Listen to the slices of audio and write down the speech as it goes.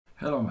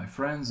Hello my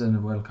friends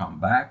and welcome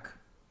back.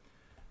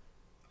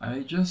 I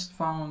just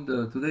found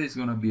today is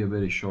gonna be a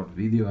very short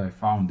video. I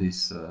found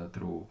this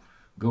through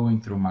going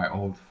through my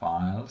old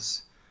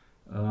files.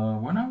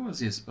 When I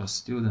was a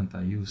student,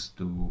 I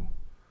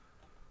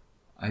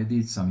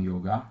did some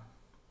yoga.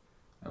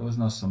 I was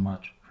not so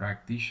much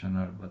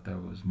practitioner, but I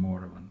was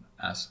more of an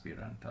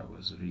aspirant. I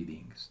was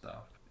reading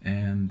stuff,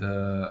 and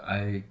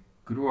I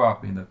grew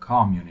up in the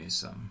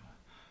communism,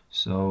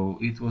 so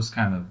it was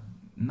kind of,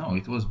 no,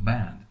 it was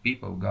banned.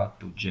 People got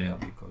to jail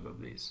because of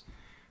this.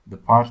 The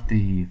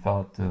party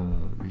thought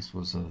this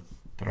was a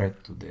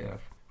threat to their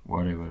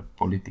whatever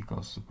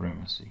political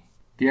supremacy.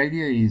 The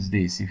idea is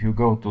this: if you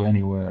go to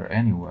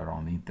anywhere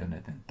on the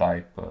internet and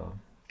type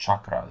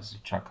chakras,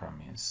 chakra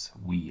means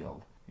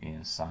wheel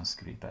in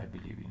Sanskrit, I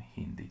believe in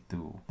Hindi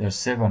too. There are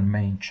 7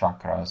 main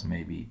chakras,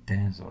 maybe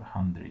tens or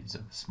hundreds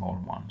of small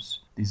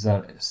ones. These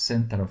are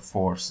center of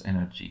force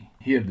energy.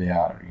 Here they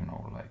are,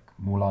 like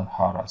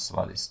Muladhara,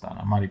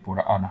 Svadhisthana,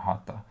 Manipura,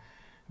 Anahata,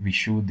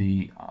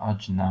 Vishuddhi,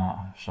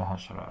 Ajna,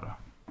 Sahasrara.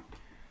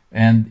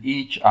 And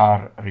each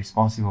are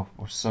responsible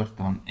for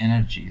certain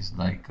energies,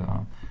 like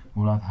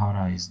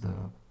Muladhara is the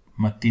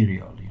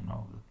material,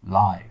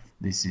 life.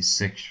 This is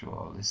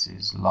sexual, this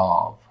is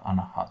love,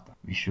 Anahata.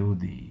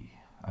 Vishuddhi,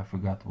 I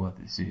forgot what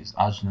this is.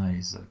 Ajna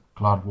is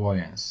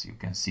clairvoyance, you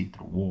can see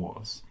through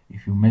walls.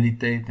 If you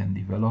meditate and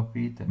develop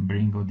it and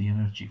bring all the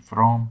energy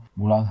from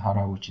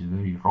Muladhara, which is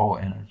very raw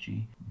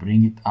energy,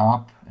 bring it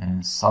up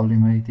and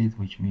sublimate it,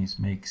 which means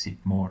makes it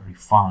more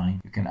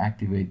refined. You can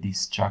activate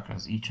these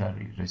chakras. Each are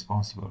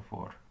responsible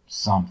for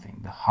something.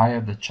 The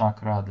higher the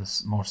chakra, the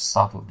more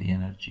subtle the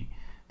energy.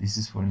 This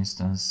is, for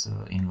instance,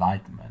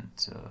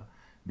 enlightenment,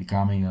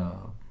 becoming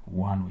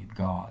one with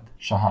God.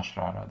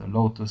 Sahasrara, the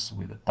lotus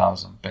with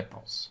 1,000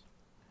 petals.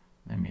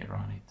 Let me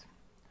run it.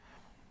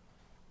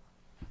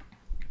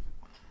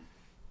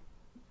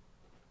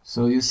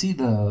 So you see,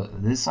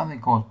 there's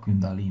something called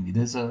Kundalini.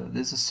 There's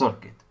a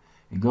circuit.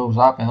 It goes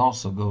up and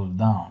also goes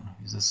down.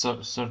 It's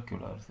a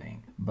circular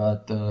thing.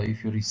 But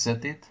if you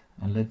reset it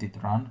and let it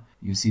run,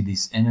 you see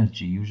this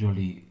energy,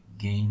 usually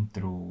gained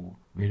through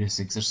various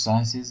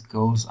exercises,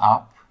 goes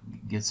up,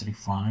 gets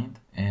refined,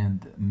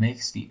 and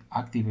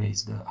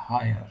activates the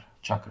higher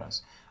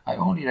chakras. I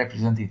only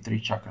represented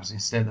 3 chakras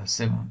instead of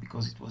 7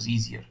 because it was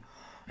easier.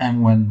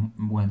 And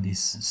when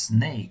this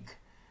snake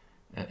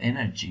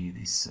energy,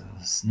 this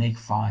snake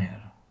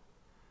fire,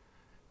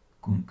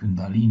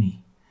 Kundalini,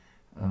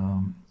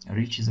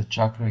 reaches a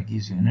chakra,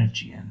 gives you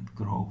energy and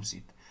grows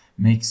it,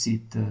 makes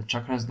it,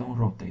 chakras don't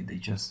rotate, they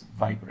just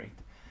vibrate,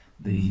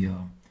 they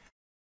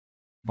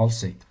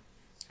pulsate.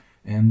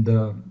 And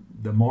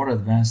the more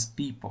advanced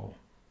people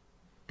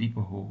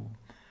who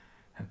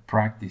have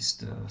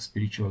practiced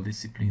spiritual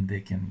discipline,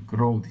 they can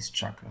grow these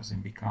chakras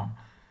and become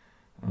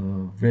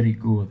very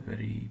good,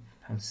 very,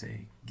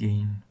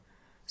 gain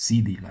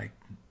CD, like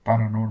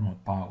paranormal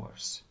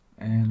powers.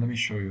 And let me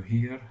show you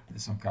here,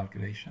 there's some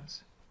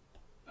calculations.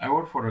 I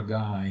work for a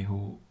guy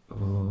who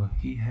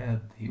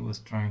he was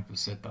trying to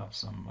set up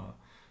some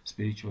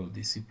spiritual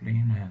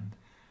discipline, and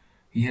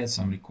he had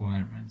some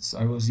requirements.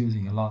 I used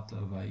a lot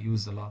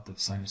of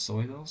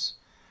sinusoidals.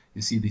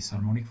 You see this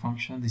harmonic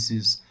function, this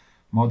is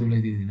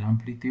modulated in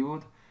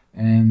amplitude,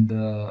 and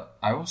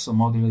I also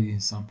modulated in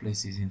some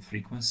places in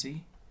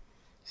frequency.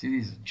 See,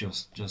 these are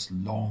just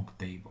long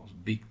tables,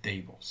 big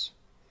tables.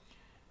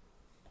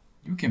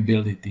 You can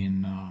build it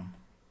in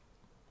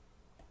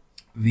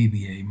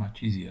VBA,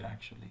 much easier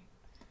actually.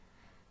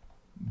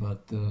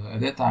 But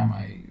at that time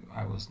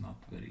I was not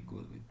very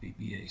good with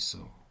VBA,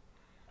 so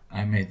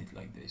I made it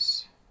like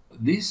this.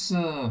 This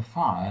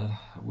file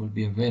will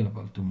be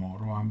available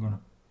tomorrow. I'm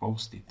gonna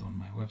post it on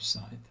my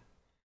website.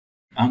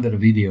 Under the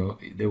video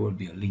there will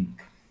be a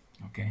link,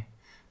 okay?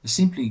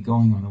 Simply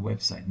going on the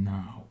website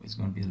now is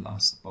going to be the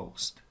last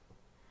post.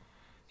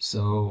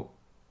 So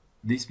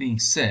this being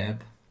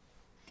said,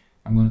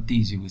 I'm going to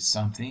tease you with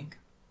something.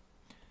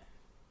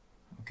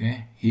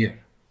 Okay, here,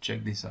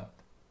 check this out.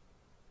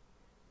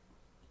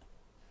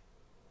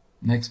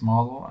 Next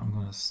model, I'm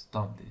going to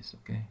stop this,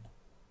 okay?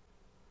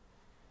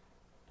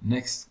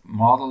 Next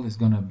model is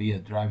going to be a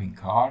driving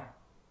car.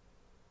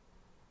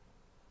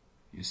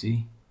 You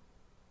see?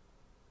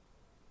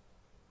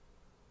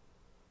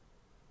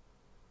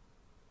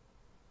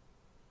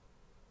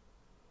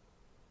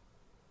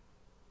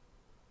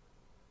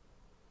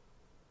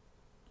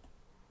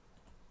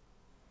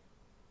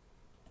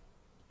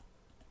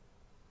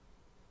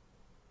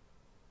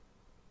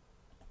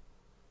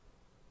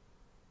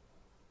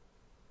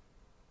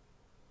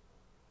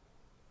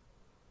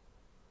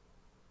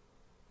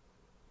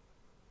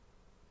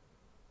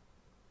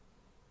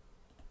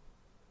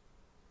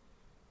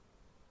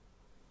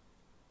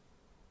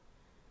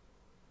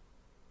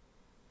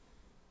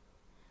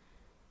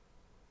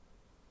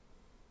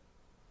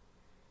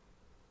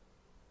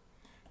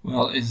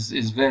 Well, it's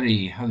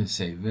very,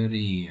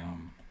 very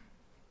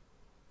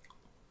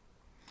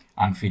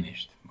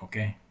unfinished,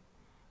 okay?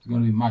 It's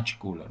going to be much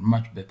cooler,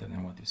 much better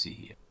than what you see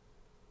here.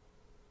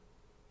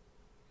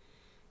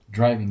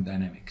 Driving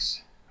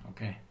dynamics,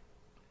 okay?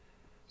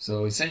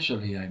 So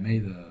essentially I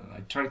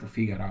tried to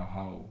figure out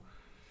how,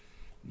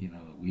 the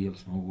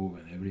wheels move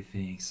and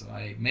everything. So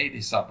I made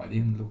this up. I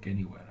didn't look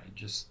anywhere. I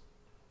just,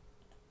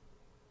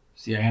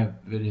 see, I have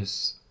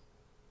various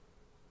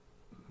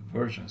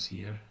versions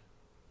here.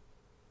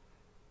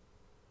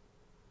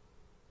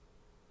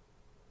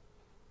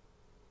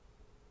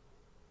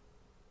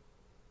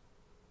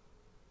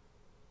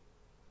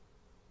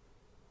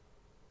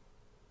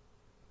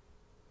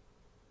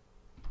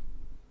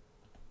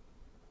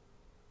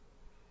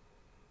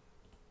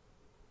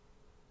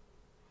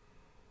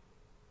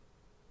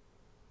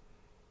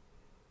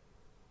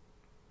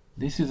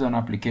 This is an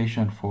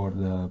application for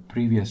the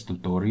previous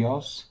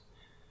tutorials,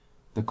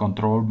 the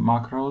control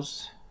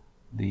macros,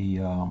 the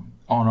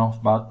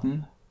on-off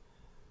button,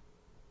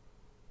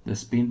 the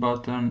spin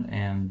button,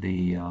 and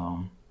the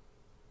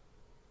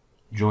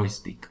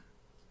joystick.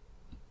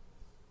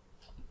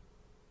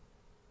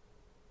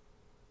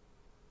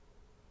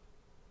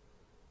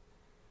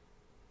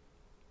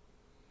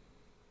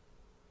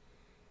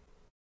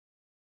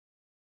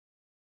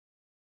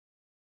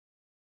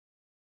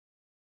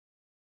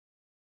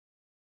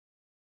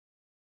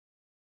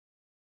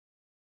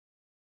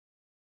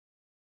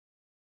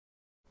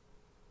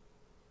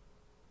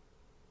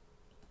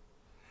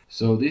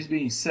 So this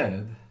being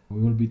said,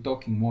 we will be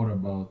talking more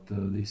about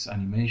these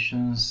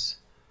animations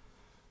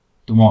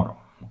tomorrow.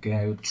 Okay,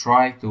 I will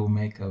try to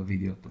make a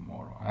video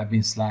tomorrow. I've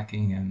been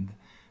slacking, and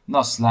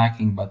not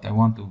slacking, but I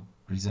want to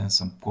present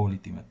some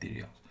quality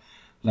materials.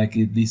 Like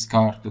this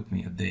car took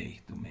me a day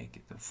to make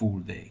it, a full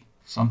day.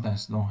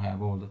 Sometimes don't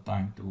have all the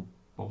time to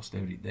post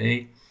every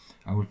day.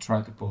 I will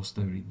try to post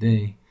every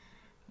day.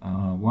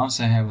 Once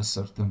I have a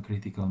certain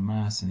critical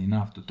mass and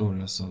enough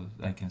tutorials so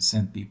that I can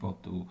send people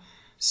to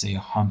say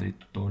 100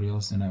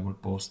 tutorials, then I will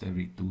post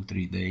every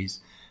 2-3 days,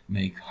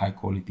 make high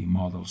quality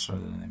models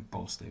rather than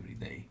post every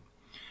day.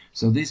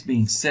 So this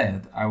being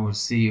said, I will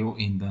see you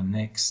in the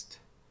next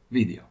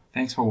video.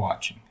 Thanks for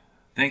watching.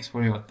 Thank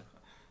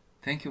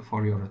you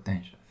for your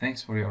attention.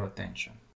 Thanks for your attention.